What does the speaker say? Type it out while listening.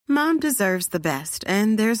Mom deserves the best,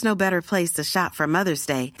 and there's no better place to shop for Mother's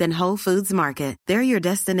Day than Whole Foods Market. They're your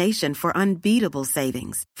destination for unbeatable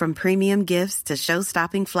savings, from premium gifts to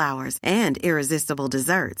show-stopping flowers and irresistible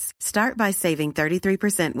desserts. Start by saving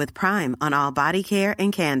 33% with Prime on all body care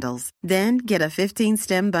and candles. Then get a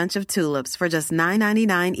 15-stem bunch of tulips for just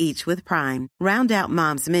 $9.99 each with Prime. Round out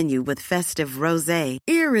Mom's menu with festive rosé,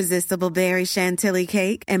 irresistible berry chantilly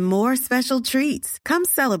cake, and more special treats. Come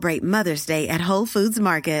celebrate Mother's Day at Whole Foods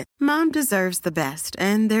Market. Mom deserves the best,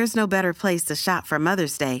 and there's no better place to shop for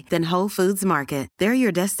Mother's Day than Whole Foods Market. They're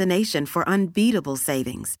your destination for unbeatable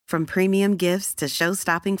savings, from premium gifts to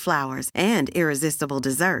show-stopping flowers and irresistible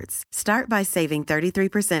desserts. Start by saving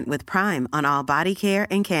 33% with Prime on all body care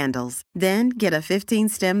and candles. Then get a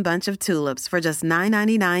 15-stem bunch of tulips for just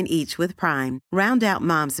 $9.99 each with Prime. Round out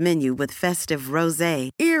Mom's menu with festive rosé,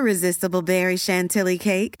 irresistible berry chantilly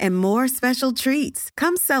cake, and more special treats.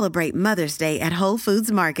 Come celebrate Mother's Day at Whole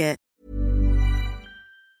Foods Market. Down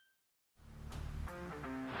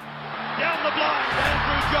the blind,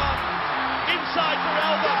 Andrew John. Inside for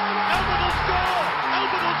Albert. Albert will score.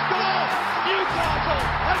 Albert will score. Newcastle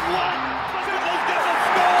have won. Fiddler's going to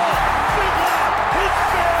score. Fiddler, it's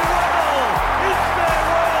farewell. It's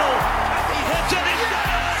farewell. And he hits it. He's got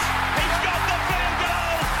it. He's got the field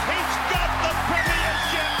goal. He's got the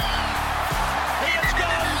premiership. He has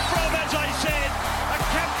gone from, as I said, a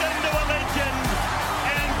captain to a legend.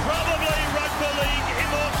 Probably rugby league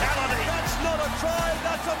immortality. That's not a try,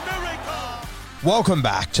 that's a miracle. Welcome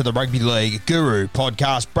back to the Rugby League Guru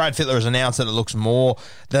podcast. Brad Fittler has announced that it looks more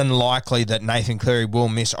than likely that Nathan Cleary will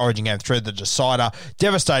miss Origin Game 3, the decider.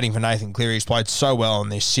 Devastating for Nathan Cleary. He's played so well in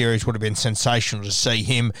this series. Would have been sensational to see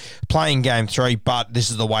him playing Game 3, but this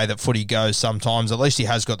is the way that footy goes sometimes. At least he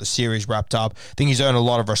has got the series wrapped up. I think he's earned a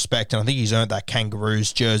lot of respect, and I think he's earned that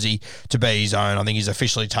Kangaroos jersey to be his own. I think he's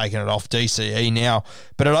officially taken it off DCE now.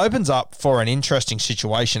 But it opens up for an interesting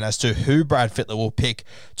situation as to who Brad Fittler will pick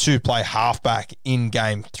to play halfback in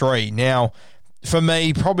Game 3. Now, for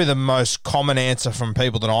me, probably the most common answer from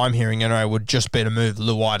people that I'm hearing anyway would just be to move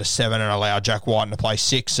Luai to 7 and allow Jack Whiten to play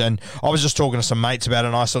 6. And I was just talking to some mates about it,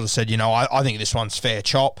 and I sort of said, I think this one's fair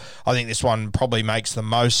chop. I think this one probably makes the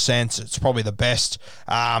most sense. It's probably the best.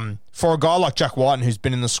 For a guy like Jack Whiten, who's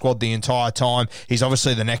been in the squad the entire time, he's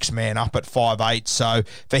obviously the next man up at 5'8". So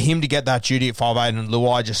for him to get that duty at 5'8" and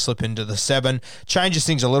Luai just slip into the 7, changes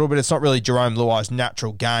things a little bit. It's not really Jerome Luai's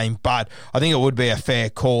natural game, but I think it would be a fair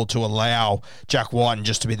call to allow Jack Whiten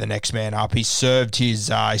just to be the next man up. He served his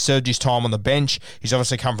time on the bench. He's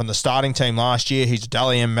obviously come from the starting team last year. He's a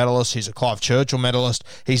Dally M medalist. He's a Clive Churchill medalist.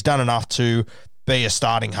 He's done enough to be a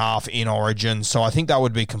starting half in Origin, so I think that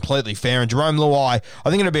would be completely fair. And Jerome Luai, I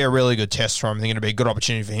think it'd be a really good test for him. I think it'd be a good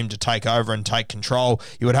opportunity for him to take over and take control.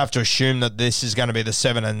 You would have to assume that this is going to be the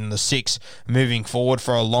 7 and the 6 moving forward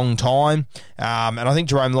for a long time. And I think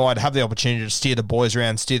Jerome Luai would have the opportunity to steer the boys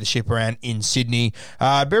around, steer the ship around in Sydney.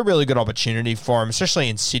 It'd be a really good opportunity for him, especially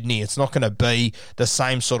in Sydney. It's not going to be the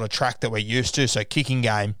same sort of track that we're used to, so kicking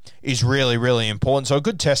game is really, really important. So a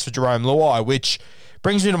good test for Jerome Luai, which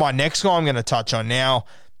brings me to my next guy I'm going to touch on now.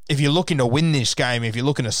 If you're looking to win this game, if you're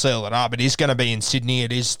looking to seal it up, it is going to be in Sydney.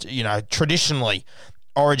 It is, traditionally,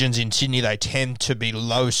 Origins in Sydney, they tend to be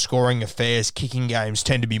low-scoring affairs. Kicking games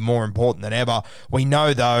tend to be more important than ever. We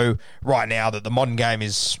know, though, right now that the modern game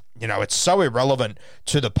is, it's so irrelevant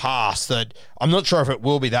to the past that I'm not sure if it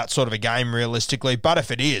will be that sort of a game realistically, but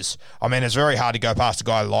if it is, it's very hard to go past a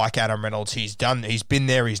guy like Adam Reynolds. He's been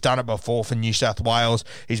there, he's done it before for New South Wales.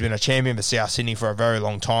 He's been a champion for South Sydney for a very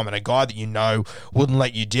long time, and a guy that wouldn't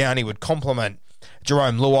let you down. He would complement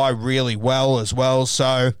Jerome Luai really well as well,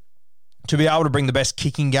 so to be able to bring the best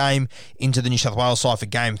kicking game into the New South Wales side for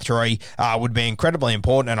Game 3 would be incredibly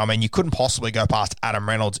important, and you couldn't possibly go past Adam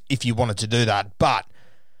Reynolds if you wanted to do that, but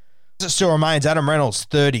it still remains Adam Reynolds,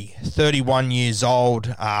 31 years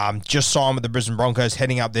old, just signed with the Brisbane Broncos,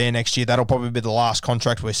 heading up there next year. That'll probably be the last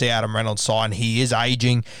contract we see Adam Reynolds sign. He is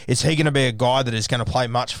ageing. Is he going to be a guy that is going to play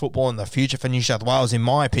much football in the future for New South Wales? In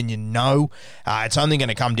my opinion, no. It's only going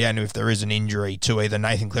to come down to if there is an injury to either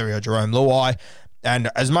Nathan Cleary or Jerome Luai.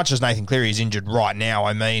 And as much as Nathan Cleary is injured right now,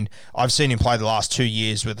 I've seen him play the last 2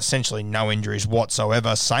 years with essentially no injuries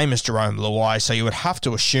whatsoever, same as Jerome Luai. So you would have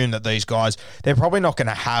to assume that these guys, they're probably not going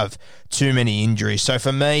to have too many injuries. So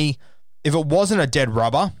for me, if it wasn't a dead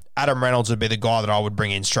rubber, Adam Reynolds would be the guy that I would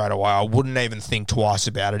bring in straight away. I wouldn't even think twice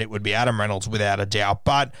about it. It would be Adam Reynolds without a doubt.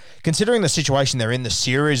 But considering the situation they're in, the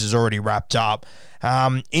series is already wrapped up,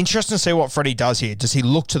 Interesting to see what Freddie does here. Does he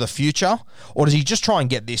look to the future, or does he just try and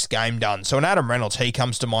get this game done? So in Adam Reynolds, he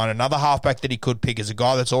comes to mind. Another halfback that he could pick is a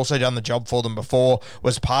guy that's also done the job for them before,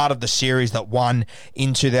 was part of the series that won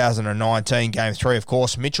in 2019, Game 3, of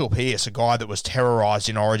course. Mitchell Pearce, a guy that was terrorised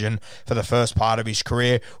in Origin for the first part of his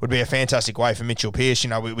career, would be a fantastic way for Mitchell Pearce. You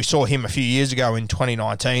know, we saw him a few years ago in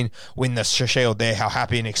 2019 win the Shield there, how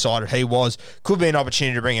happy and excited he was. Could be an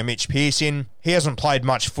opportunity to bring a Mitch Pearce in. He hasn't played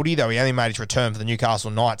much footy, though. He only made his return for the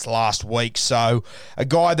Newcastle Knights last week. So a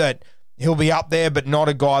guy that he'll be up there, but not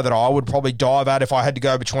a guy that I would probably dive at. If I had to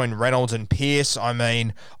go between Reynolds and Pearce, I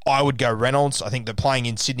mean, I would go Reynolds. I think that playing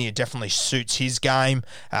in Sydney, it definitely suits his game.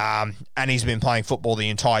 And he's been playing football the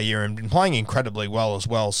entire year and been playing incredibly well as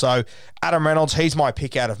well. So Adam Reynolds, he's my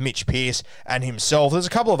pick out of Mitch Pearce and himself. There's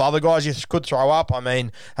a couple of other guys you could throw up. I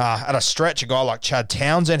mean, at a stretch, a guy like Chad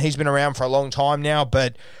Townsend, he's been around for a long time now.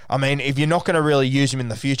 But, I mean, if you're not going to really use him in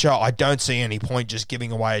the future, I don't see any point just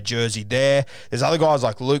giving away a jersey there. There's other guys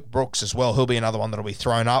like Luke Brooks as well. He'll be another one that'll be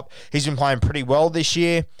thrown up. He's been playing pretty well this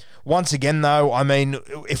year. Once again, though, I mean,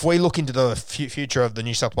 if we look into the future of the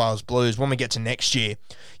New South Wales Blues, when we get to next year,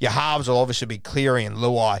 your halves will obviously be Cleary and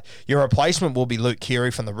Luai. Your replacement will be Luke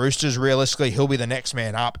Keary from the Roosters. Realistically, he'll be the next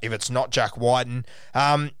man up if it's not Jack Whiten.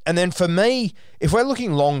 And then for me, if we're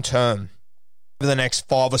looking long-term, for the next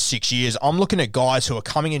 5 or 6 years, I'm looking at guys who are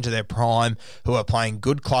coming into their prime, who are playing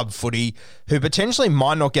good club footy, who potentially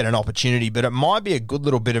might not get an opportunity, but it might be a good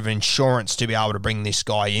little bit of insurance to be able to bring this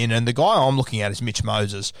guy in. And the guy I'm looking at is Mitch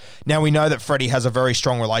Moses. Now, we know that Freddie has a very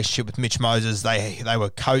strong relationship with Mitch Moses. They were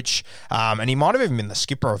coach, and he might have even been the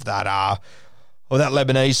skipper of that that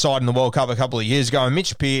Lebanese side in the World Cup a couple of years ago. And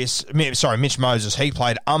Mitch Moses, he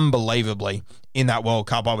played unbelievably in that World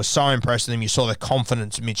Cup. I was so impressed with him. You saw the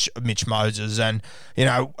confidence of Mitch Moses. And, you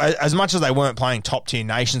know, as much as they weren't playing top-tier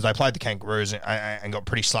nations, they played the Kangaroos and got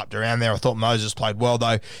pretty slapped around there. I thought Moses played well,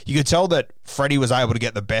 though. You could tell that Freddie was able to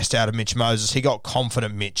get the best out of Mitch Moses. He got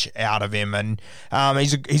confident Mitch out of him. And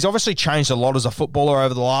he's obviously changed a lot as a footballer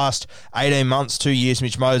over the last 18 months, 2 years,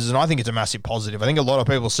 Mitch Moses, and I think it's a massive positive. I think a lot of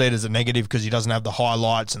people see it as a negative because he doesn't have the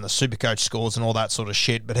highlights and the Supercoach scores and all that sort of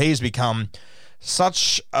shit, but he's become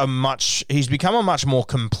a much more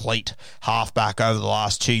complete halfback over the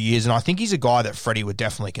last 2 years, and I think he's a guy that Freddie would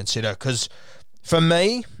definitely consider, because for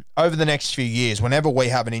me, over the next few years, whenever we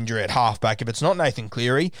have an injury at halfback, if it's not Nathan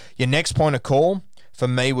Cleary, your next point of call for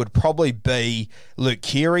me would probably be Luke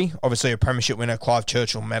Keary, obviously a premiership winner, Clive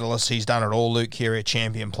Churchill medalist. He's done it all. Luke Keary, a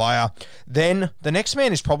champion player. Then the next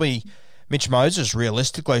man is probably Mitch Moses,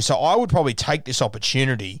 realistically. So I would probably take this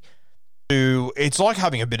opportunity. It's like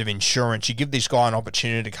having a bit of insurance. You give this guy an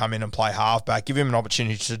opportunity to come in and play halfback, give him an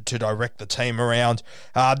opportunity to direct the team around.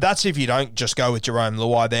 That's if you don't just go with Jerome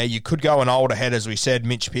Luai there. You could go an older head, as we said,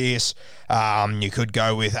 Mitch Pearce. You could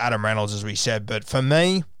go with Adam Reynolds, as we said. But for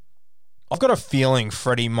me, I've got a feeling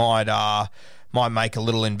Freddie might make a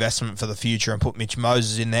little investment for the future and put Mitch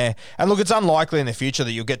Moses in there. And look, it's unlikely in the future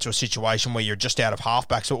that you'll get to a situation where you're just out of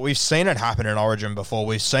halfbacks, but we've seen it happen in Origin before.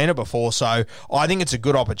 We've seen it before, so I think it's a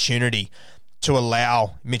good opportunity to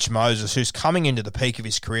allow Mitch Moses, who's coming into the peak of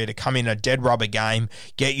his career, to come in a dead rubber game,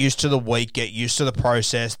 get used to the week, get used to the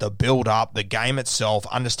process, the build-up, the game itself,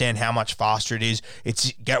 understand how much faster it is.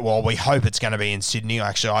 We hope it's going to be in Sydney.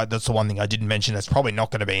 Actually, that's the one thing I didn't mention. It's probably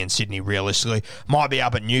not going to be in Sydney, realistically. Might be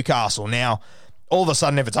up at Newcastle. Now, all of a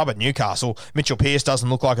sudden, if it's up at Newcastle, Mitchell Pearce doesn't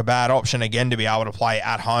look like a bad option again to be able to play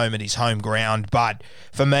at home at his home ground. But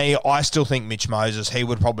for me, I still think Mitch Moses, he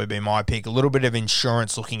would probably be my pick. A little bit of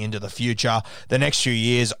insurance looking into the future. The next few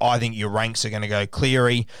years, I think your ranks are going to go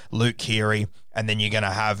Cleary, Luke Keary, and then you're going to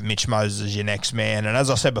have Mitch Moses as your next man. And as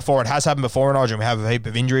I said before, it has happened before in Origin. We have a heap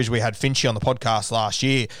of injuries. We had Finchy on the podcast last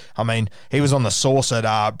year. I mean, he was on the source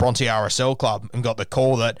at Bronte RSL Club and got the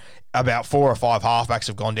call that about 4 or 5 halfbacks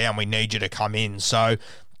have gone down. We need you to come in. So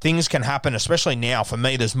things can happen, especially now. For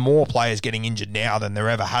me, there's more players getting injured now than there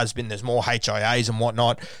ever has been. There's more HIAs and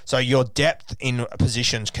whatnot. So your depth in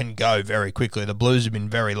positions can go very quickly. The Blues have been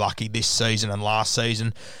very lucky this season and last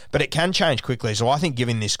season, but it can change quickly. So I think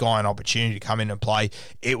giving this guy an opportunity to come in and play,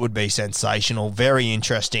 it would be sensational. Very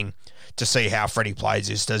interesting to see how Freddie plays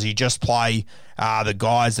this. Does he just play the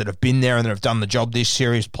guys that have been there and that have done the job this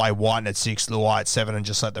series, play Whiten at 6, Luai at 7, and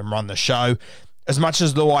just let them run the show? As much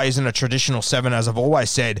as Luai isn't a traditional 7, as I've always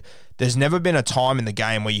said, there's never been a time in the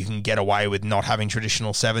game where you can get away with not having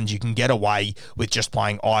traditional 7s. You can get away with just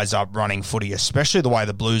playing eyes up, running footy, especially the way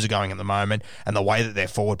the Blues are going at the moment and the way that their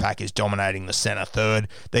forward pack is dominating the centre third.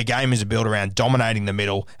 Their game is built around dominating the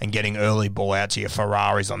middle and getting early ball out to your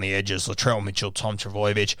Ferraris on the edges, Latrell Mitchell, Tom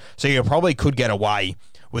Trbojevic. So you probably could get away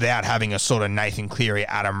without having a sort of Nathan Cleary,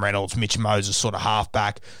 Adam Reynolds, Mitch Moses sort of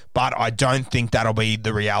halfback. But I don't think that'll be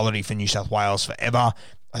the reality for New South Wales forever.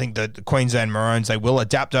 I think the Queensland Maroons, they will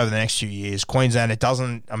adapt over the next few years. Queensland,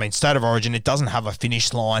 State of Origin, it doesn't have a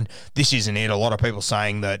finish line. This isn't it. A lot of people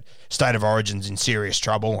saying that State of Origin's in serious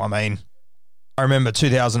trouble. I mean, I remember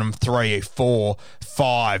 2003, 4,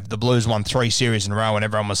 5, the Blues won 3 series in a row and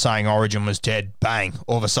everyone was saying Origin was dead. Bang.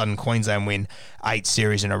 All of a sudden, Queensland win 8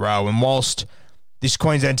 series in a row. And whilst this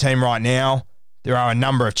Queensland team right now, there are a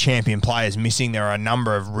number of champion players missing. There are a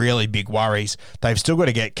number of really big worries. They've still got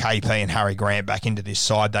to get KP and Harry Grant back into this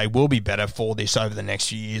side. They will be better for this over the next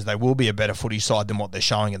few years. They will be a better footy side than what they're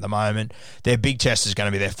showing at the moment. Their big test is going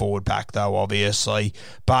to be their forward pack, though, obviously.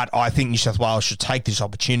 But I think New South Wales should take this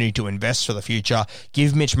opportunity to invest for the future.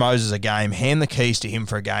 Give Mitch Moses a game. Hand the keys to him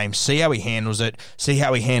for a game. See how he handles it. See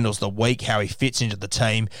how he handles the week, how he fits into the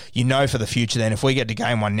team. You know for the future then, if we get to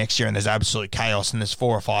game 1 next year and there's absolute chaos and there's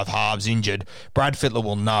 4 or 5 halves injured, Brad Fittler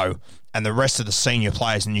will know, and the rest of the senior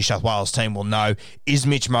players in the New South Wales team will know, is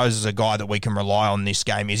Mitch Moses a guy that we can rely on this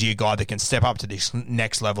game? Is he a guy that can step up to this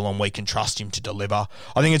next level and we can trust him to deliver?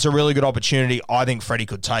 I think it's a really good opportunity. I think Freddie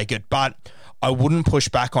could take it, but I wouldn't push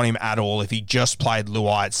back on him at all if he just played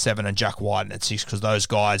Luai at 7 and Jack White at 6, because those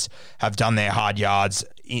guys have done their hard yards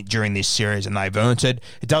during this series and they've earned it.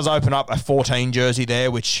 It does open up a 14 jersey there,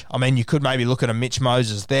 which, I mean, you could maybe look at a Mitch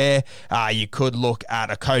Moses there. You could look at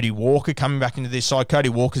a Cody Walker coming back into this side. Cody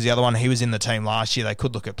Walker's the other one. He was in the team last year. They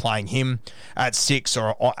could look at playing him at 6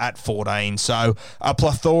 or at 14. So a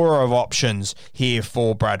plethora of options here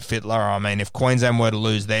for Brad Fittler. I mean, if Queensland were to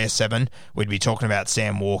lose their 7, we'd be talking about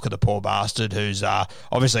Sam Walker, the poor bastard, who's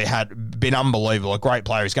obviously been unbelievable. A great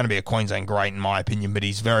player. He's going to be a Queensland great in my opinion, but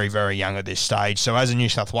he's very, very young at this stage. So as a New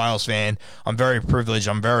South Wales fan, I'm very privileged.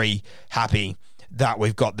 I'm very happy that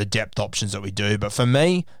we've got the depth options that we do. But for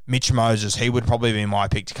me, Mitch Moses, he would probably be my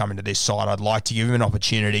pick to come into this side. I'd like to give him an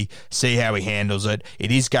opportunity, see how he handles it.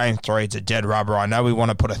 It is game 3. It's a dead rubber. I know we want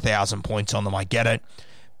to put 1,000 points on them. I get it.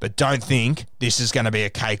 But don't think this is going to be a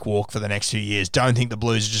cakewalk for the next few years. Don't think the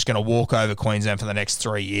Blues are just going to walk over Queensland for the next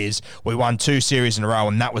 3 years. We won 2 series in a row,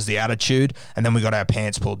 and that was the attitude. And then we got our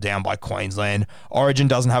pants pulled down by Queensland. Origin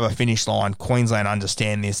doesn't have a finish line. Queensland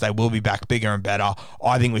understand this. They will be back bigger and better.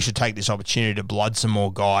 I think we should take this opportunity to blood some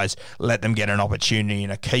more guys, let them get an opportunity in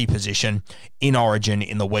a key position in Origin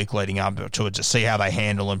in the week leading up to it, to see how they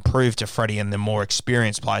handle and prove to Freddie and the more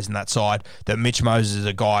experienced players in that side that Mitch Moses is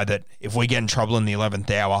a guy that if we get in trouble in the 11th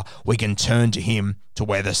hour, we can turn to him to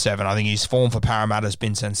wear the 7. I think his form for Parramatta has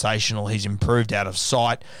been sensational. He's improved out of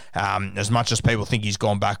sight. As much as people think he's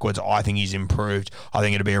gone backwards, I think he's improved. I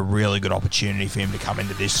think it'll be a really good opportunity for him to come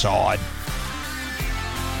into this side.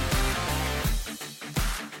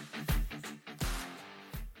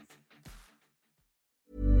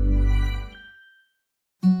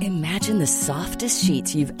 Imagine the softest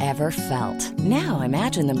sheets you've ever felt. Now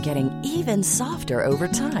imagine them getting even softer over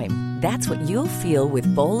time. That's what you'll feel with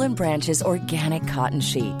Boll & Branch's organic cotton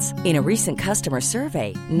sheets. In a recent customer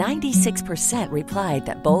survey, 96% replied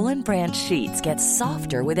that Boll & Branch sheets get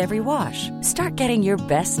softer with every wash. Start getting your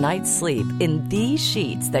best night's sleep in these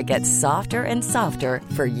sheets that get softer and softer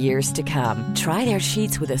for years to come. Try their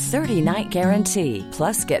sheets with a 30-night guarantee.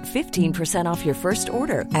 Plus, get 15% off your first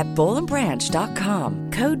order at bollandbranch.com.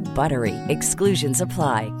 Code BUTTERY. Exclusions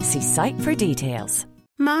apply. See site for details.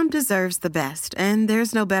 Mom deserves the best, and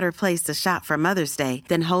there's no better place to shop for Mother's Day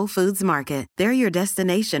than Whole Foods Market. They're your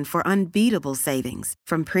destination for unbeatable savings,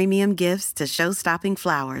 from premium gifts to show-stopping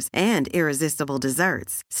flowers and irresistible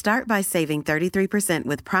desserts. Start by saving 33%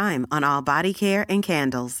 with Prime on all body care and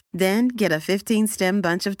candles. Then get a 15-stem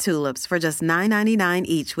bunch of tulips for just $9.99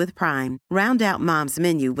 each with Prime. Round out Mom's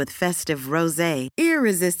menu with festive rosé,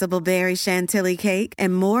 irresistible berry chantilly cake,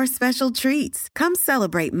 and more special treats. Come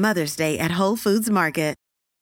celebrate Mother's Day at Whole Foods Market.